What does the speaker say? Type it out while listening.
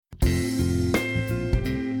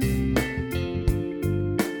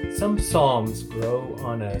Some psalms grow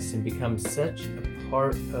on us and become such a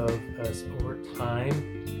part of us over time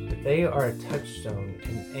that they are a touchstone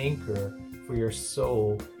and anchor for your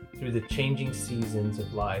soul through the changing seasons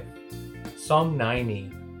of life. Psalm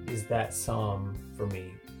 90 is that psalm for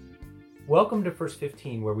me. Welcome to First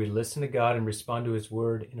 15, where we listen to God and respond to His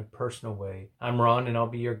Word in a personal way. I'm Ron, and I'll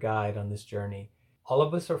be your guide on this journey. All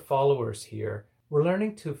of us are followers here. We're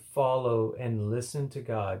learning to follow and listen to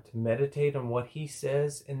God, to meditate on what He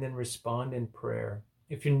says, and then respond in prayer.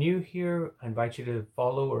 If you're new here, I invite you to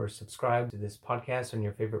follow or subscribe to this podcast on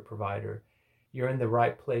your favorite provider. You're in the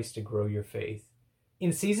right place to grow your faith.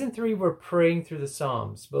 In Season 3, we're praying through the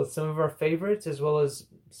Psalms, both some of our favorites as well as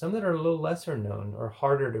some that are a little lesser known or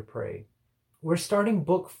harder to pray. We're starting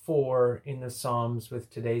Book 4 in the Psalms with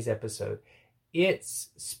today's episode. It's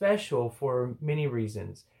special for many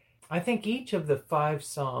reasons. I think each of the 5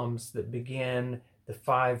 Psalms that began the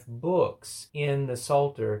 5 books in the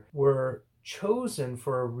Psalter were chosen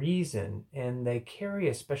for a reason, and they carry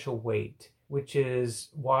a special weight, which is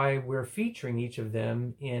why we're featuring each of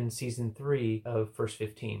them in Season 3 of First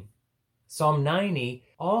 15. Psalm 90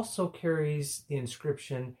 also carries the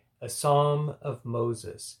inscription, a Psalm of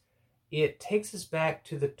Moses. It takes us back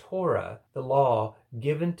to the Torah, the law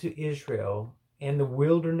given to Israel, and the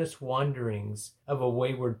wilderness wanderings of a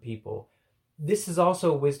wayward people. This is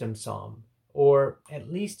also a wisdom psalm, or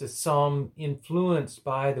at least a psalm influenced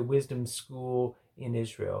by the wisdom school in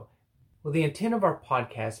Israel. Well, the intent of our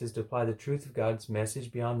podcast is to apply the truth of God's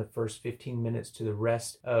message beyond the first 15 minutes to the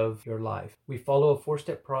rest of your life. We follow a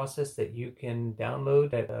 4-step process that you can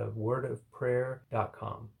download at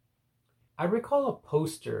wordofprayer.com. I recall a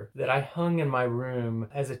poster that I hung in my room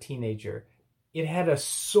as a teenager. It had a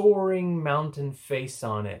soaring mountain face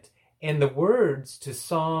on it, and the words to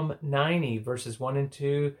Psalm 90, verses 1 and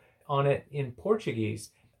 2 on it in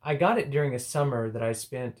Portuguese. I got it during a summer that I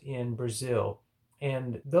spent in Brazil,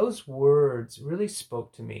 and those words really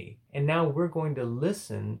spoke to me. And now we're going to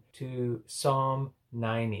listen to Psalm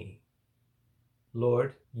 90.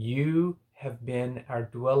 Lord, you have been our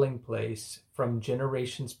dwelling place from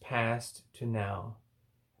generations past to now.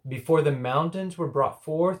 Before the mountains were brought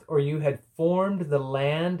forth, or you had formed the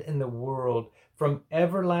land and the world, from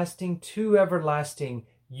everlasting to everlasting,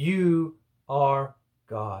 you are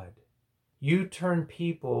God. You turn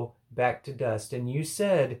people back to dust, and you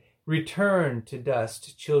said, return to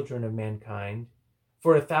dust, children of mankind.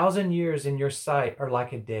 For 1,000 years in your sight are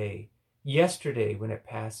like a day, yesterday when it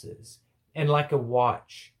passes, and like a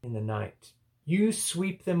watch in the night. You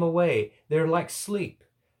sweep them away. They're like sleep.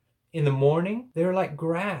 In the morning, they're like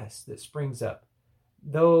grass that springs up.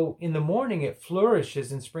 Though in the morning it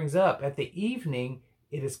flourishes and springs up, at the evening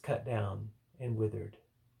it is cut down and withered.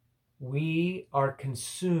 We are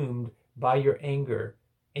consumed by your anger,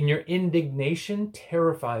 and your indignation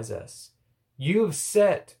terrifies us. You have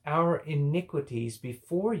set our iniquities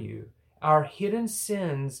before you, our hidden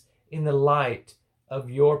sins in the light of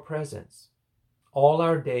your presence. All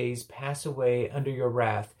our days pass away under your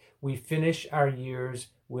wrath. We finish our years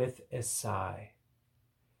with a sigh.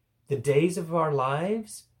 The days of our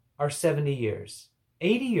lives are 70 years,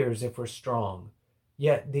 80 years if we're strong.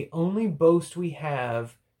 Yet the only boast we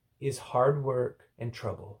have is hard work and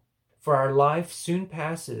trouble. For our life soon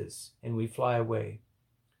passes and we fly away.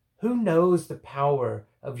 Who knows the power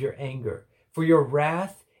of your anger? For your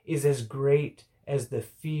wrath is as great as the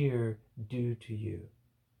fear due to you.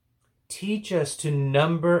 Teach us to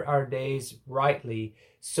number our days rightly,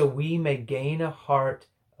 so we may gain a heart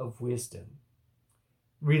of wisdom.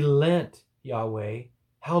 Relent, Yahweh.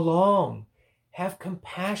 How long? Have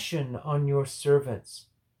compassion on your servants.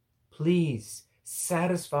 Please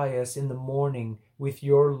satisfy us in the morning with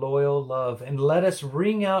your loyal love, and let us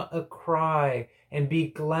ring out a cry and be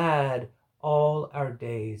glad all our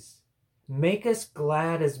days. Make us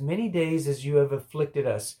glad as many days as you have afflicted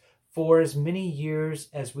us, for as many years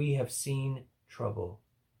as we have seen trouble.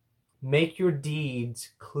 Make your deeds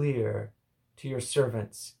clear to your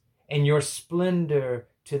servants, and your splendor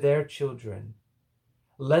to their children.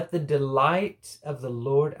 Let the delight of the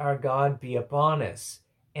Lord our God be upon us,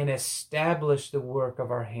 and establish the work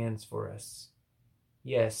of our hands for us.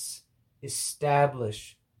 Yes,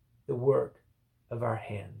 establish the work of our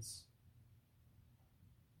hands.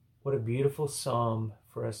 What a beautiful psalm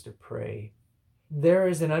for us to pray. There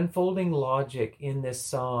is an unfolding logic in this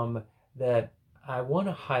psalm that I want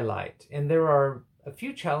to highlight, and there are a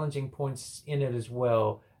few challenging points in it as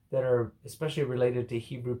well that are especially related to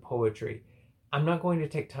Hebrew poetry. I'm not going to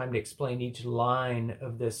take time to explain each line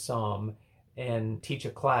of this psalm and teach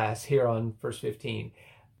a class here on First 15.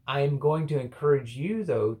 I am going to encourage you,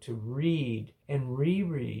 though, to read and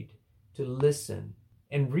reread, to listen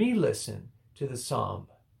and re-listen to the psalm.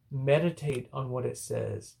 Meditate on what it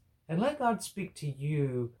says and let God speak to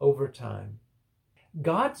you over time.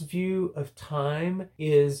 God's view of time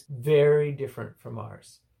is very different from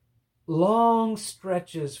ours. Long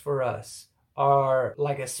stretches for us are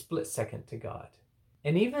like a split second to God.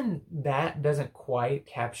 And even that doesn't quite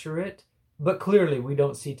capture it, but clearly we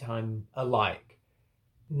don't see time alike.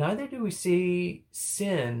 Neither do we see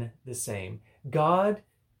sin the same. God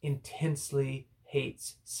intensely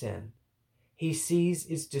hates sin. He sees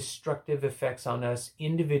its destructive effects on us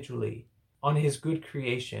individually, on his good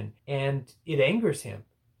creation, and it angers him.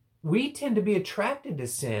 We tend to be attracted to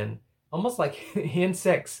sin, almost like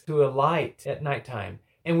insects to a light at nighttime,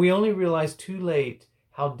 and we only realize too late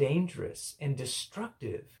how dangerous and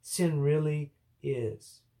destructive sin really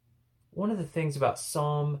is. One of the things about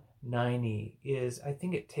Psalm 90 is I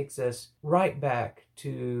think it takes us right back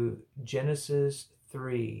to Genesis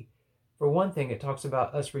 3. For one thing, it talks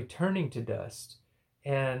about us returning to dust.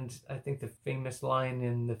 And I think the famous line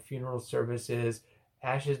in the funeral service is,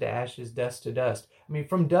 ashes to ashes, dust to dust. I mean,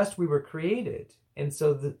 from dust we were created. And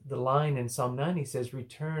so the line in Psalm 90 says,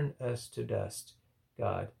 return us to dust,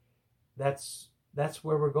 God. That's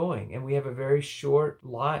where we're going. And we have a very short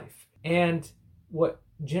life. And what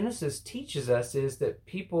Genesis teaches us is that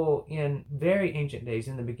people in very ancient days,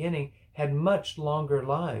 in the beginning, had much longer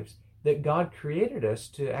lives, that God created us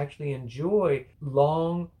to actually enjoy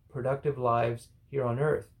long, productive lives here on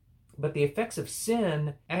earth. But the effects of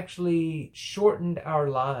sin actually shortened our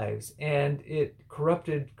lives, and it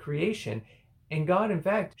corrupted creation. And God, in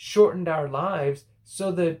fact, shortened our lives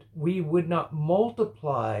so that we would not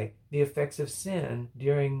multiply the effects of sin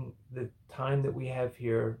during the time that we have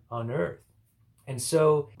here on earth. And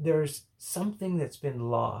so there's something that's been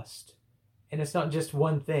lost. And it's not just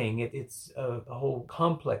one thing. It's a whole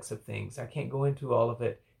complex of things. I can't go into all of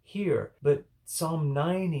it here. But Psalm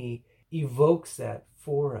 90 evokes that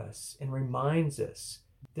for us and reminds us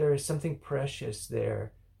there is something precious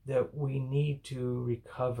there that we need to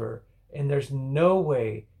recover. And there's no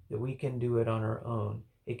way that we can do it on our own.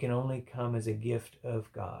 It can only come as a gift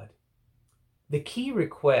of God. The key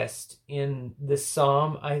request in this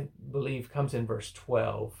psalm, I believe, comes in verse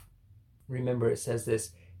 12. Remember, it says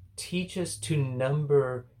this, teach us to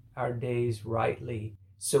number our days rightly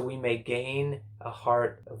so we may gain a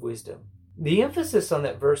heart of wisdom. The emphasis on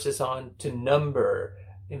that verse is on to number.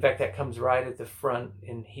 In fact, that comes right at the front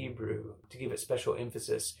in Hebrew to give it special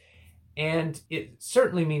emphasis. And it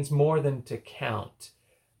certainly means more than to count.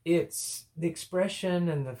 It's the expression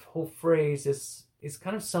and the whole phrase is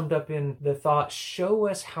kind of summed up in the thought, show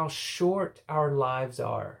us how short our lives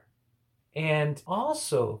are. And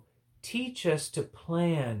also teach us to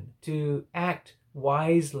plan, to act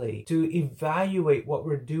wisely, to evaluate what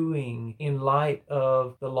we're doing in light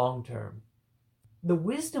of the long term. The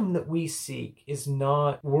wisdom that we seek is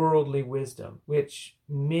not worldly wisdom, which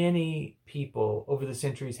many people over the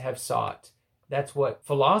centuries have sought. That's what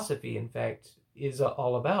philosophy, in fact, is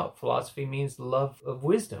all about. Philosophy means love of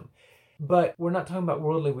wisdom. But we're not talking about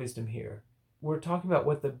worldly wisdom here. We're talking about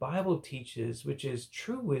what the Bible teaches, which is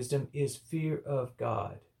true wisdom is fear of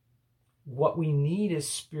God. What we need is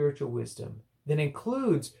spiritual wisdom that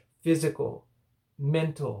includes physical,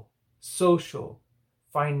 mental, social,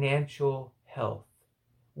 financial health.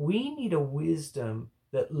 We need a wisdom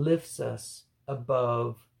that lifts us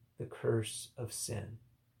above the curse of sin.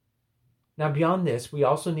 Now, beyond this, we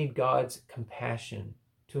also need God's compassion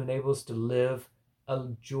to enable us to live a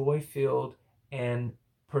joy-filled and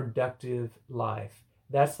productive life.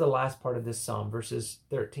 That's the last part of this psalm, verses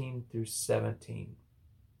 13 through 17.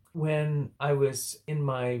 When I was in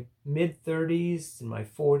my mid-30s, in my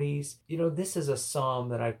 40s, this is a psalm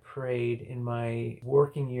that I prayed in my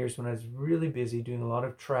working years when I was really busy doing a lot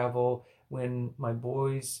of travel, when my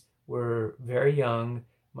boys were very young.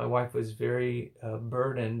 My wife was very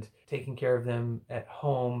burdened taking care of them at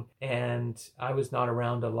home, and I was not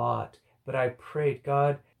around a lot. But I prayed,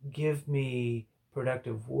 God, give me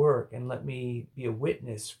productive work and let me be a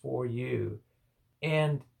witness for you.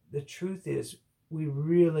 And the truth is, we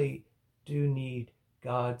really do need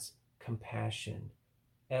God's compassion,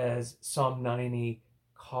 as Psalm 90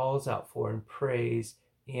 calls out for and prays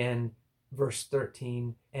in verse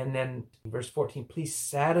 13. And then verse 14, please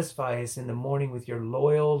satisfy us in the morning with your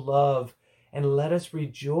loyal love and let us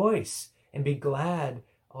rejoice and be glad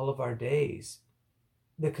all of our days.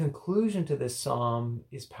 The conclusion to this psalm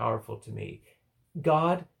is powerful to me.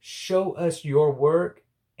 God, show us your work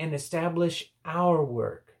and establish our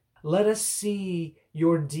work. Let us see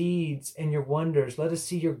your deeds and your wonders. Let us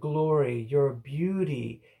see your glory, your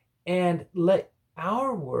beauty, and let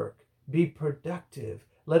our work be productive.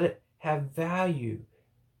 Let it have value.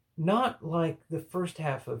 not like the first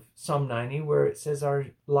half of Psalm 90, where it says our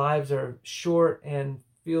lives are short and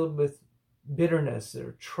filled with bitterness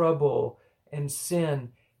or trouble and sin,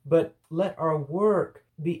 but let our work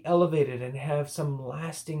be elevated and have some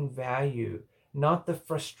lasting value, not the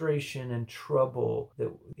frustration and trouble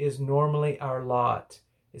that is normally our lot,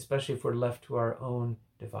 especially if we're left to our own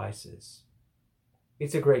devices.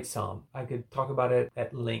 It's a great psalm. I could talk about it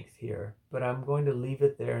at length here, but I'm going to leave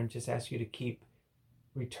it there and just ask you to keep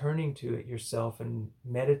returning to it yourself and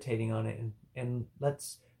meditating on it. And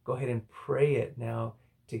let's go ahead and pray it now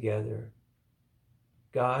together.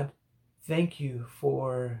 God, thank you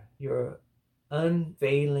for your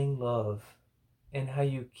unfailing love and how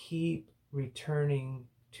you keep returning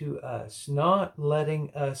to us, not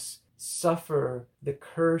letting us suffer the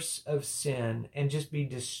curse of sin and just be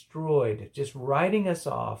destroyed, just writing us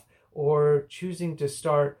off, or choosing to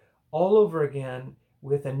start all over again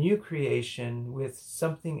with a new creation, with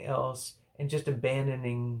something else, and just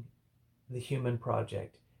abandoning the human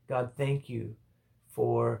project. God, thank you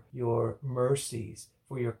for your mercies,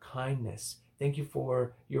 for your kindness. Thank you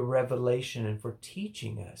for your revelation and for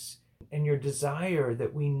teaching us, and your desire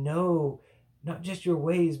that we know not just your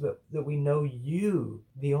ways, but that we know you,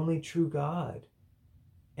 the only true God.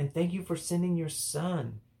 And thank you for sending your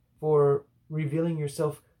Son, for revealing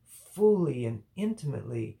yourself fully and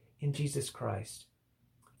intimately in Jesus Christ.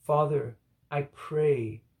 Father, I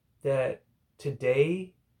pray that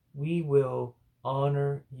today we will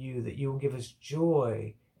honor you, that you will give us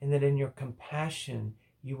joy, and that in your compassion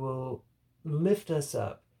you will lift us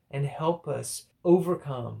up and help us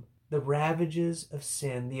overcome the ravages of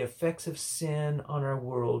sin, the effects of sin on our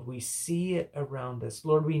world. We see it around us.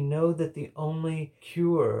 Lord, we know that the only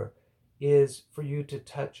cure is for you to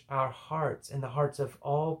touch our hearts and the hearts of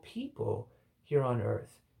all people here on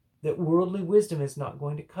earth. That worldly wisdom is not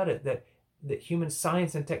going to cut it, that human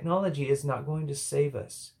science and technology is not going to save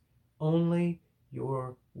us. Only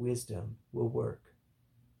your wisdom will work.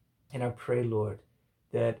 And I pray, Lord,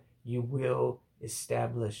 that you will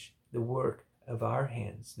establish the work of our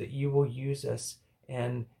hands, that you will use us,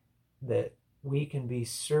 and that we can be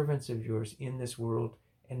servants of yours in this world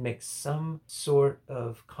and make some sort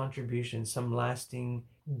of contribution, some lasting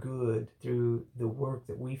good through the work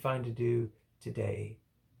that we find to do today.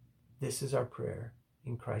 This is our prayer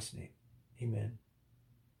in Christ's name. Amen.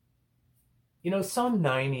 You know, Psalm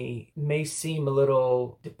 90 may seem a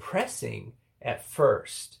little depressing at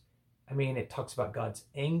first. I mean, it talks about God's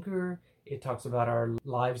anger. It talks about our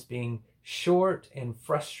lives being short and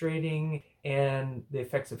frustrating and the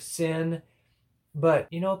effects of sin. But,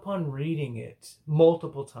 you know, upon reading it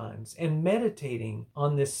multiple times and meditating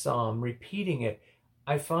on this psalm, repeating it,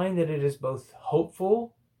 I find that it is both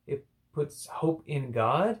hopeful, it puts hope in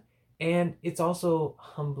God, and it's also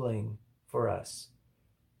humbling for us.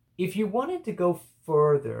 If you wanted to go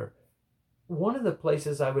further, one of the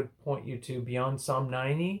places I would point you to beyond Psalm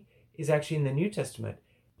 90 is actually in the New Testament.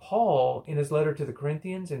 Paul, in his letter to the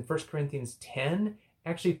Corinthians, in 1 Corinthians 10,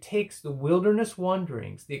 actually takes the wilderness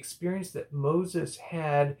wanderings, the experience that Moses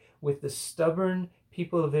had with the stubborn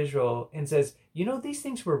people of Israel, and says, you know, these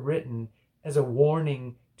things were written as a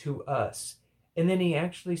warning to us. And then he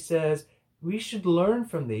actually says, we should learn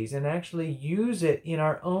from these and actually use it in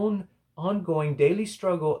our own ongoing daily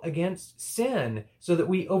struggle against sin, so that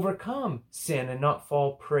we overcome sin and not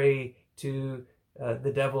fall prey to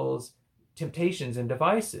the devil's temptations and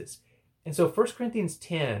devices. And so 1 Corinthians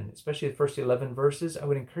 10, especially the first 11 verses, I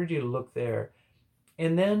would encourage you to look there.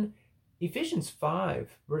 And then Ephesians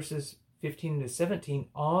 5, verses 15 to 17,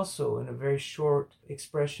 also in a very short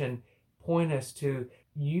expression, point us to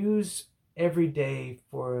use every day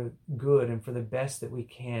for good and for the best that we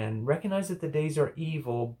can. Recognize that the days are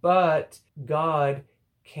evil, but God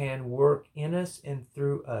can work in us and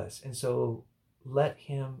through us. And so let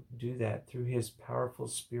him do that through his powerful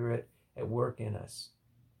Spirit at work in us.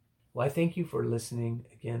 Well, I thank you for listening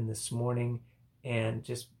again this morning and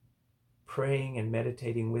just praying and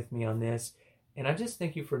meditating with me on this. And I just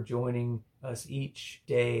thank you for joining us each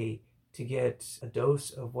day to get a dose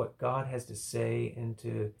of what God has to say and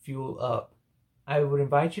to fuel up. I would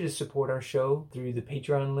invite you to support our show through the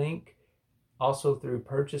Patreon link, also through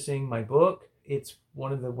purchasing my book. It's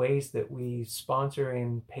one of the ways that we sponsor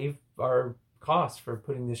and pay our costs for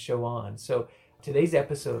putting this show on. So today's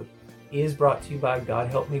episode is brought to you by God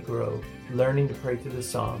Help Me Grow, Learning to Pray Through the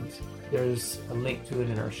Psalms. There's a link to it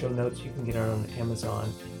in our show notes. You can get it on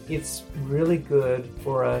Amazon. It's really good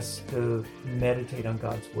for us to meditate on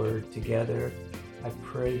God's Word together. I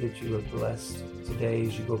pray that you are blessed today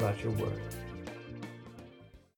as you go about your work.